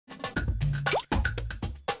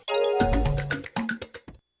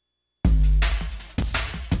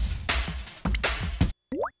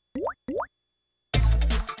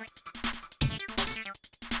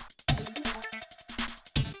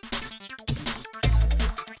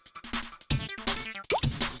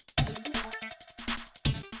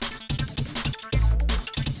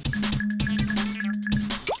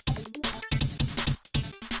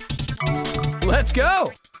Let's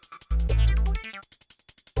go!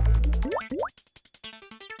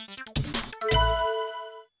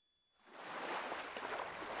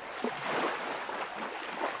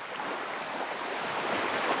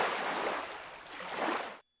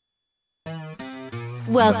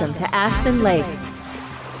 Welcome to Aspen Lake.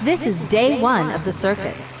 This is day 1 of the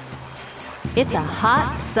circuit. It's a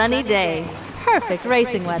hot, sunny day. Perfect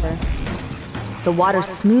racing weather. The water's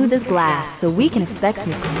smooth as glass, so we can expect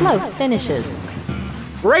some close finishes.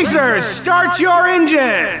 Racers, start your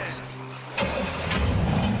engines!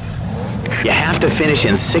 You have to finish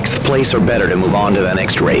in 6th place or better to move on to the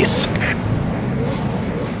next race.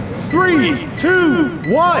 3,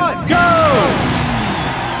 2, 1, go!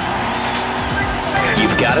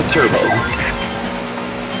 You've got a turbo.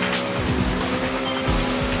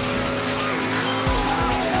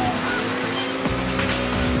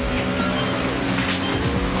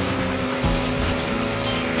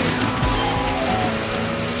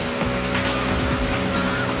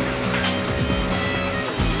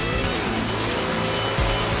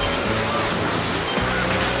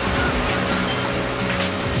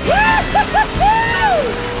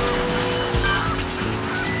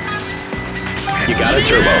 You got a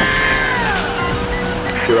turbo.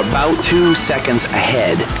 You're about 2 seconds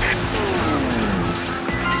ahead.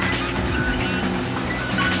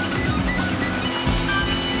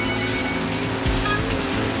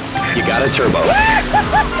 You got a turbo.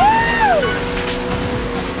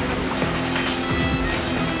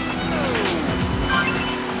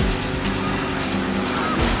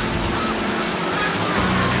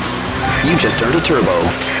 You just earned a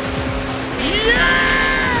turbo.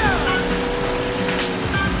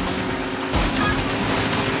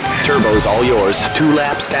 Turbo's all yours. 2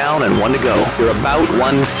 laps down and 1 to go. You're about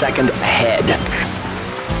 1 second ahead.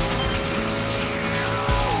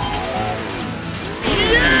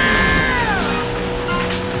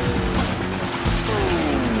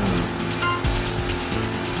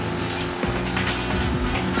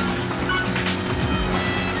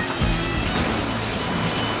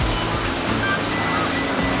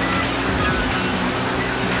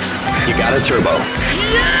 You got a turbo.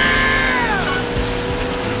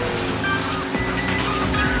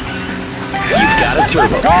 You've got a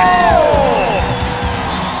turbo. Go!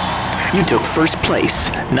 You took 1st place.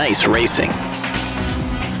 Nice racing.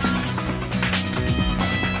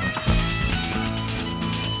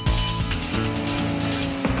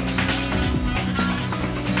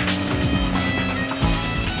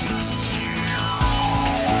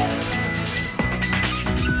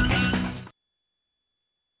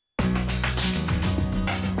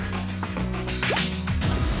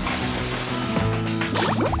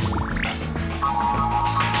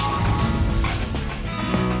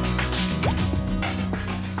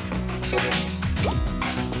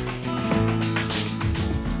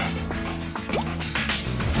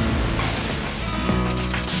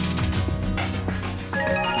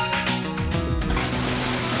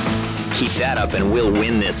 Keep that up and we'll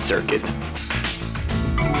win this circuit.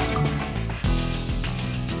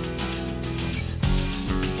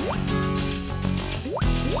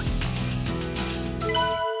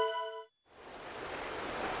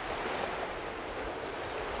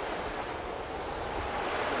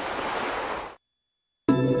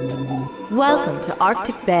 Welcome to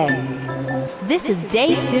Arctic Bay. This is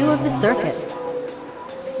day 2 of the circuit.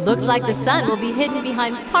 Looks like the sun will be hidden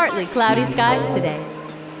behind partly cloudy skies today.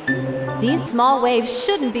 These small waves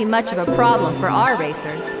shouldn't be much of a problem for our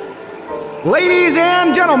racers. Ladies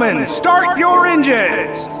and gentlemen, start your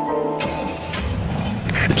engines!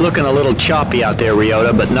 It's looking a little choppy out there,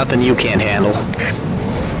 Ryota, but nothing you can't handle.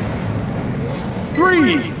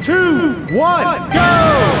 3, 2, 1, go!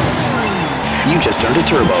 You just earned a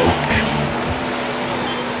turbo.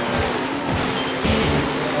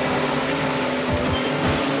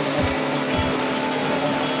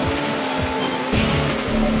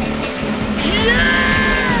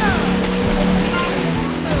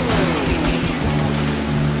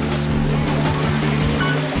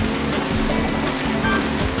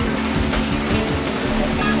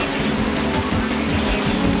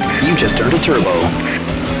 You just earned a turbo.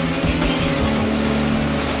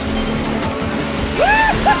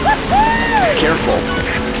 Careful.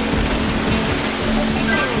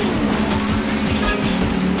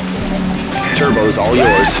 Turbo's all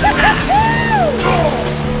yours.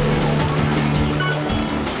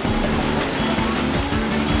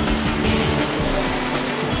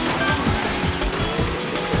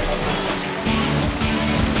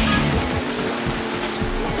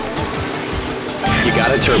 You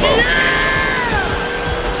got a turbo.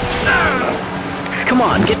 Come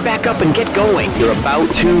on, get back up and get going. You're about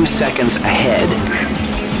 2 seconds ahead.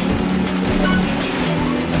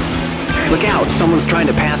 Look out, someone's trying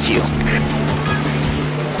to pass you.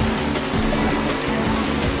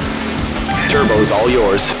 Turbo's all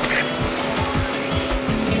yours.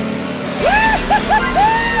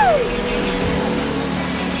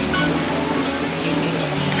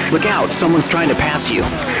 Look out, someone's trying to pass you.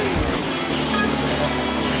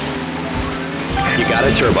 You got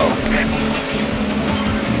a turbo.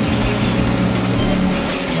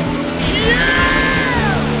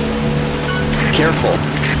 Careful.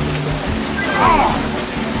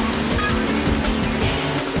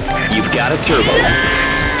 You've got a turbo.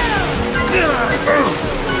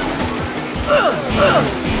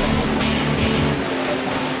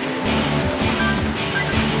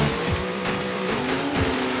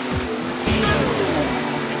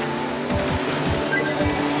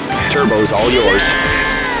 Turbo's all yours.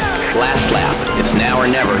 Last lap. It's now or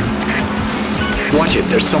never. Watch it.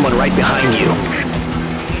 There's someone right behind you.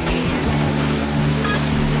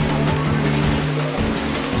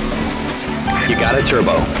 You got a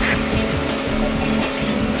turbo.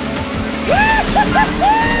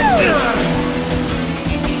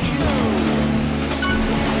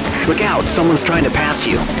 Look out. Someone's trying to pass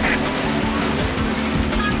you.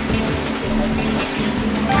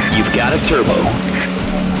 You've got a turbo.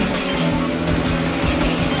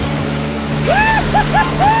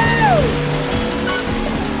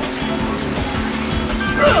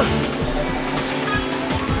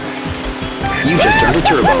 You just earned a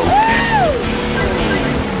turbo.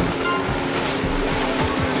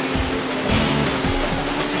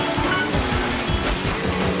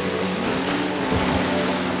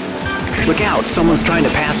 Look out, someone's trying to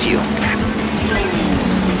pass you.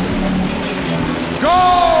 Go!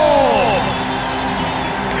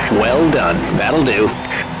 Well done, that'll do.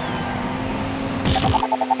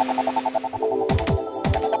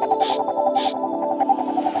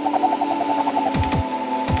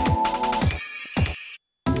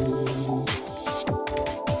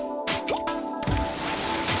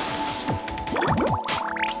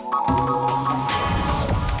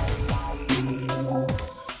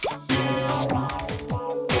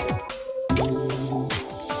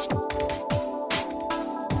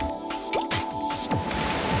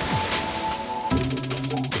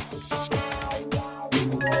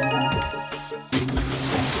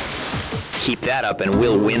 Keep that up and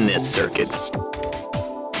we'll win this circuit.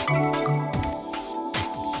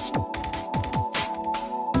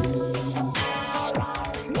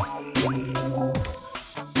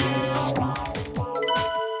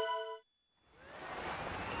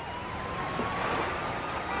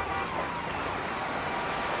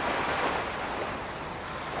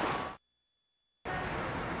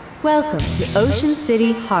 Welcome to Ocean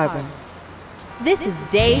City Harbor. This is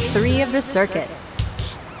day 3 of the circuit.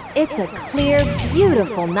 It's a clear,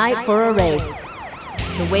 beautiful night for a race.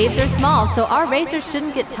 The waves are small, so our racers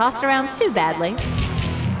shouldn't get tossed around too badly.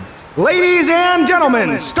 Ladies and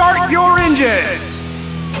gentlemen, start your engines!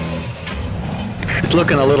 It's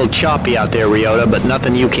looking a little choppy out there, Ryota, but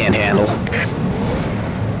nothing you can't handle.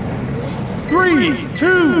 3,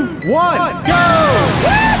 2, 1, go!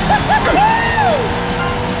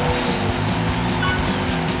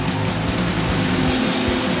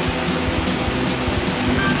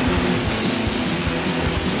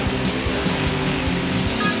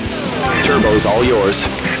 Turbo's all yours.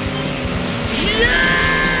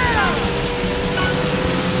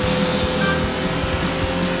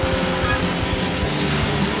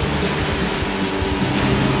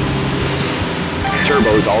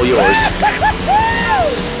 Turbo's all yours.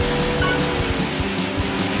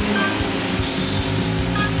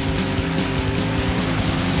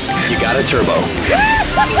 You got a turbo.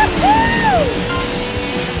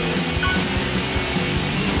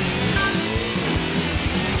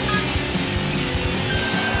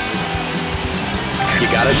 You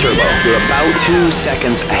got a turbo. You're about 2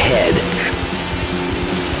 seconds ahead.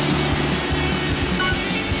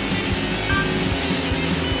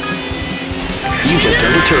 You just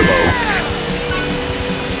earned a turbo.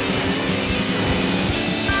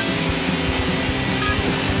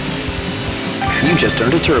 You just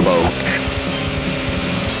earned a turbo.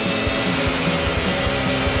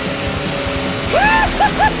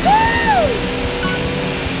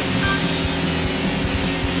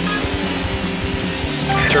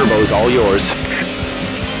 Turbo's all yours.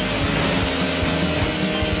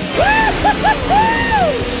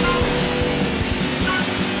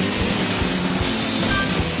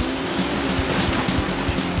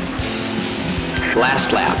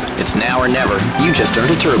 Last lap. It's now or never. You just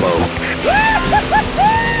earned a turbo.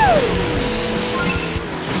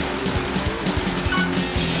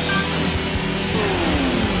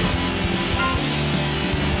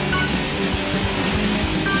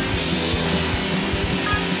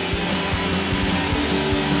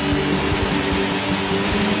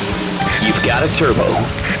 got a turbo.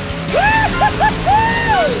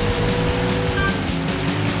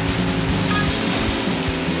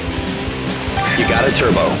 You got a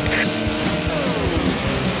turbo.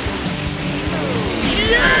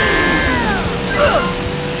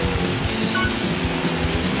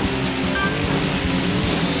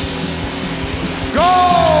 Go!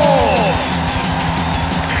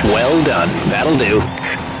 Well done. That'll do.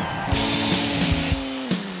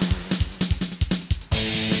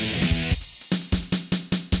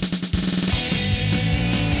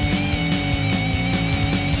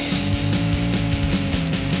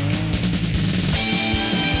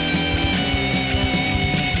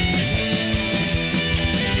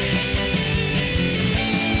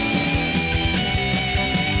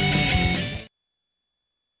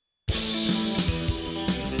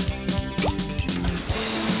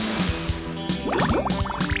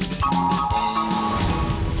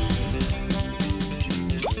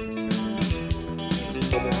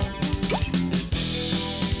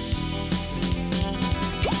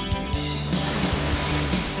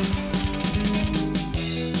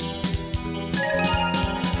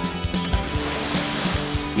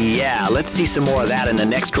 Yeah, let's see some more of that in the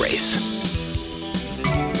next race.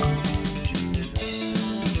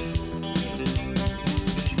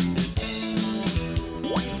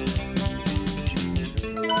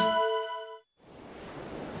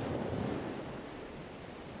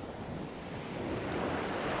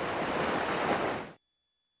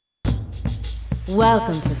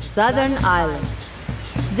 Welcome to Southern Island.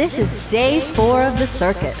 This is day 4 of the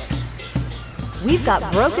circuit. We've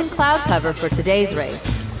got broken cloud cover for today's race.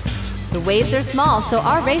 The waves are small, so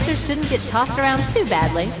our racers shouldn't get tossed around too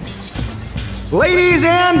badly. Ladies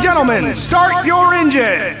and gentlemen, start your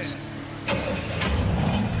engines!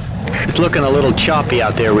 It's looking a little choppy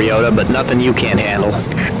out there, Ryota, but nothing you can't handle.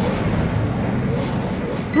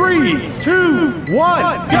 3, 2,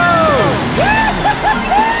 1, go!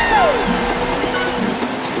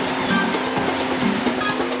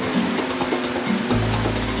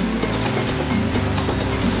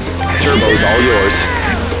 Turbo's all yours.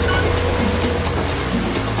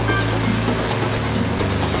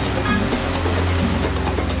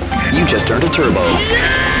 You just earned a turbo.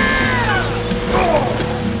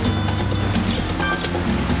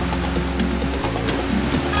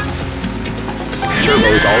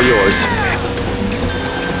 Turbo's all yours.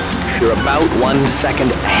 You're about 1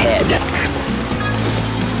 second ahead.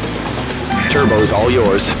 Turbo's all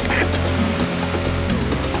yours.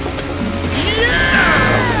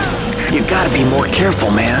 You gotta be more careful,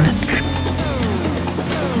 man.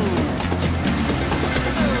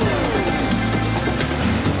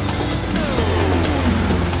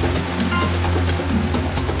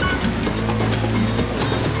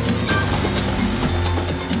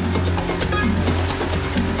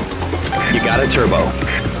 You got a turbo.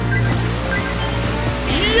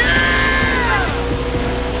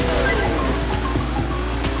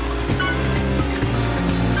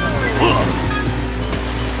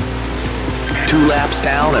 Two laps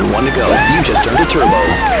down and 1 to go. You just earned a turbo.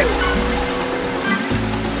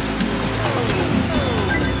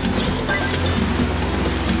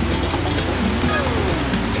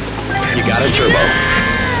 You got a turbo.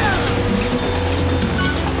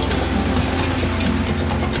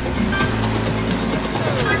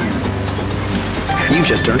 You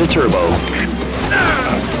just earned a turbo.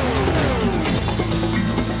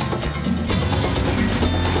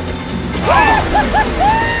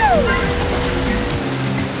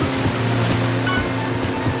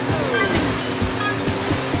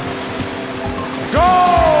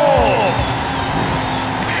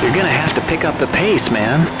 You're gonna have to pick up the pace,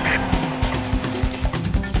 man.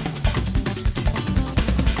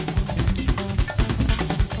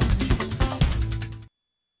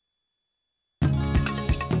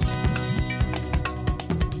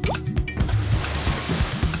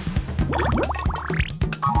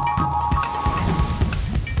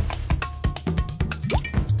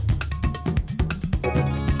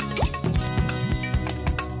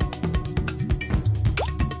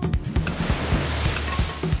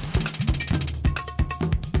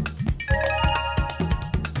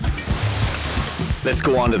 Let's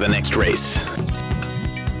go on to the next race.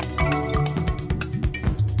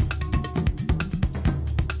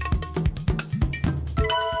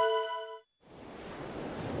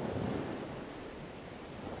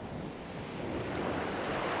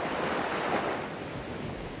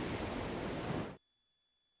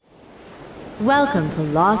 Welcome to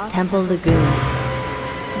Lost Temple Lagoon.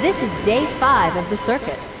 This is day 5 of the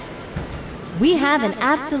circuit. We have an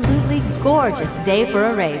absolutely gorgeous day for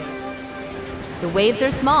a race. The waves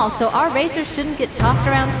are small, so our racers shouldn't get tossed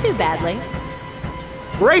around too badly.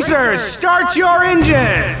 Racers, start your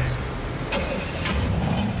engines!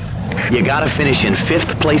 You gotta finish in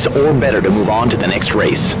 5th place or better to move on to the next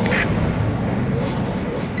race.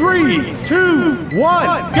 3, 2, 1, go!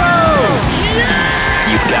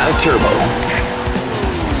 You've got a turbo.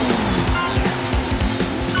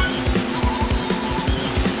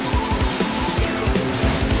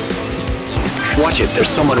 Watch it, there's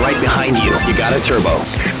someone right behind you. You got a turbo.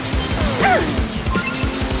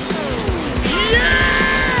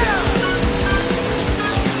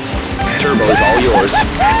 Turbo's all yours.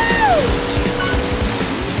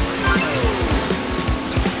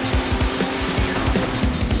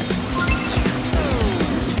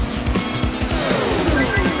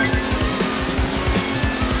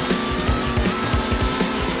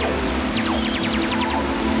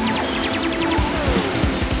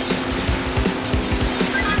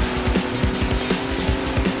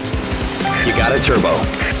 You got a turbo.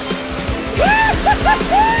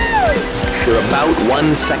 You're about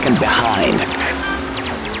 1 second behind.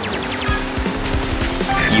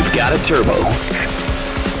 You've got a turbo.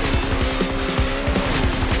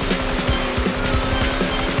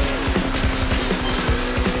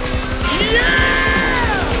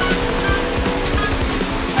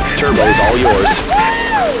 Turbo's all yours.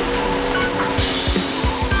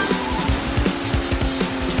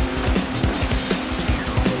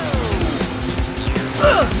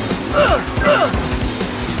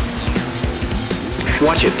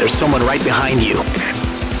 Watch it, there's someone right behind you.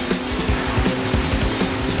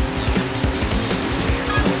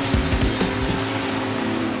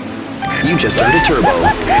 You just earned a turbo.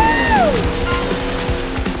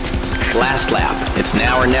 Last lap, it's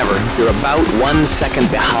now or never. You're about 1 second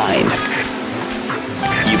behind.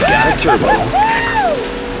 You've got a turbo.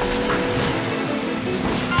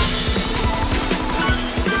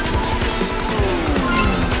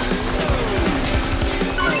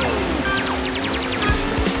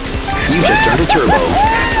 You just earned a turbo.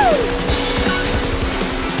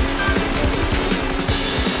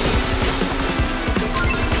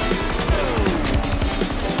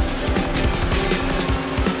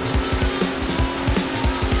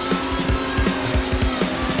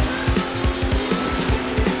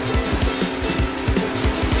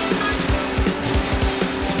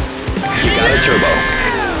 You got a turbo.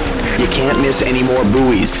 You can't miss any more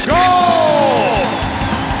buoys. Go!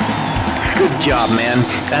 Good job, man.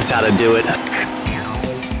 That's how to do it.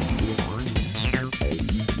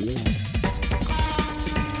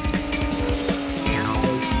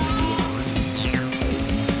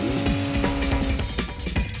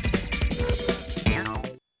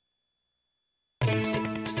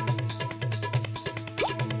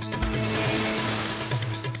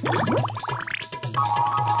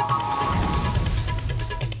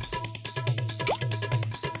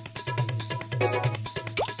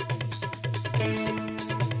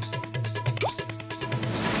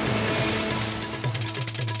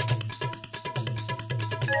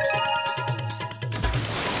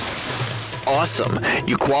 Awesome!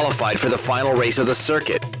 You qualified for the final race of the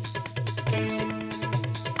circuit.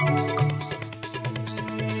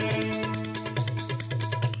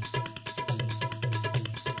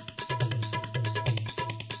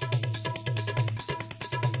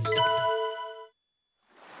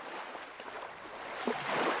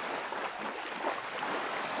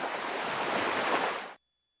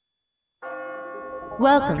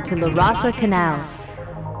 Welcome to La Rasa Canal.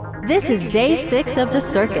 This is day 6 of the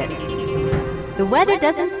circuit. The weather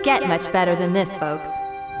doesn't get much better than this, folks.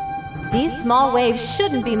 These small waves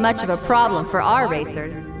shouldn't be much of a problem for our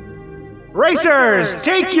racers. Racers,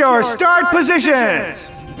 take your start positions!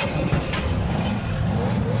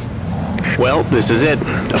 Well, this is it.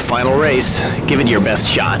 The final race. Give it your best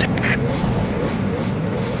shot.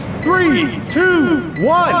 3, 2,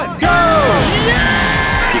 1, go!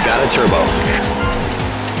 You got a turbo.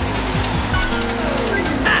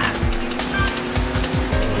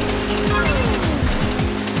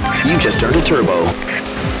 You just earned a turbo.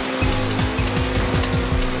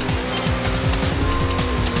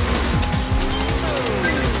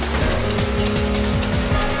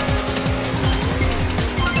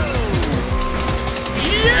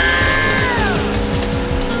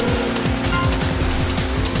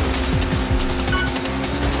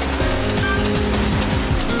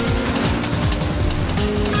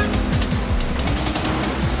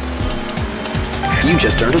 You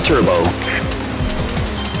just earned a turbo.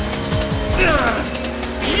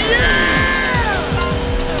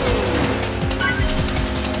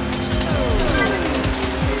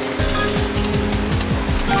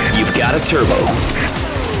 You've got a turbo.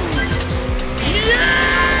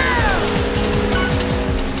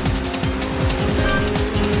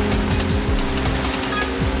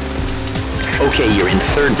 Okay, you're in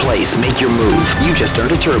third place. Make your move. You just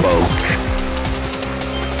earned a turbo.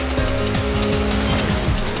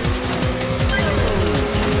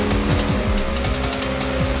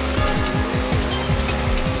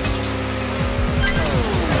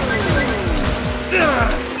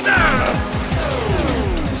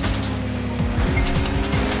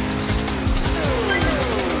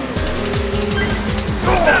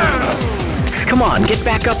 Come on, get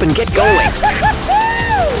back up and get going.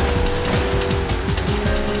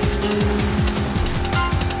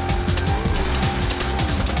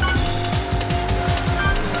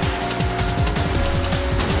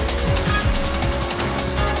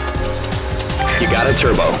 You got a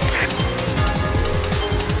turbo.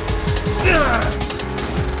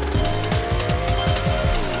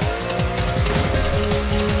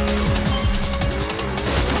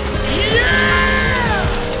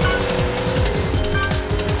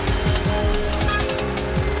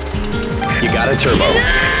 You got a turbo.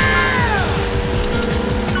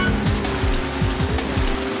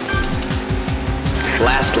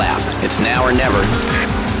 Last lap. It's now or never.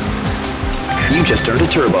 You just earned a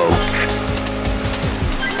turbo.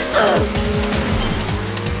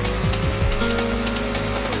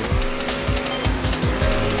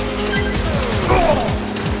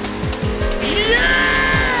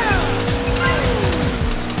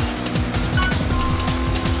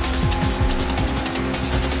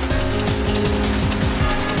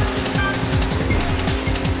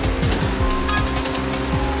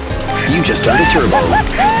 You just earned a turbo.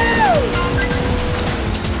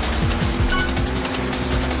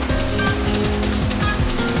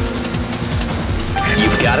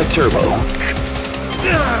 You've got a turbo.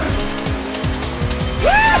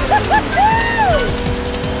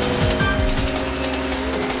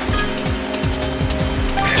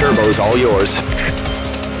 Turbo's all yours.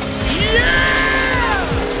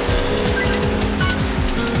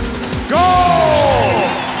 Go!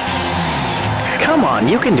 Come on,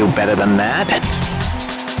 you can do better than that.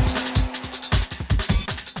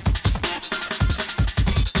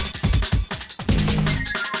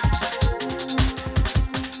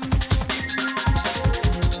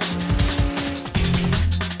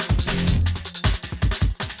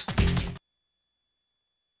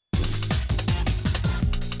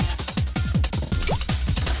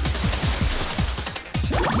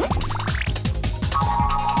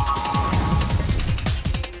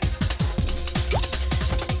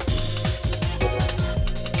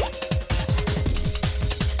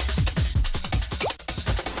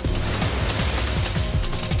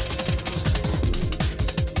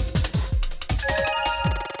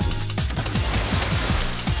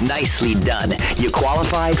 Nicely done. You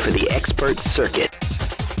qualified for the expert circuit.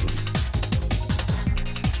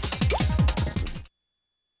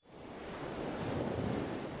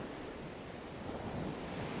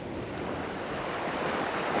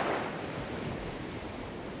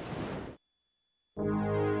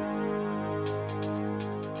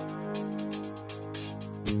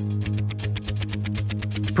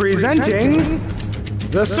 Presenting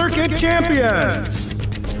the Circuit Champions.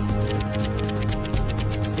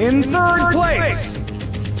 In third place,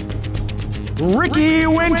 Ricky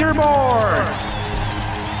Winterbourne.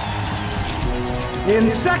 In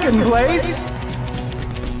second place,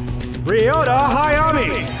 Ryota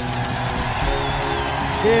Hayami.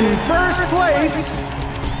 In first place,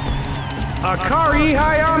 Akari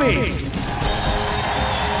Hayami.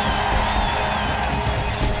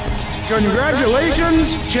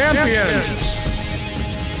 Congratulations, champions!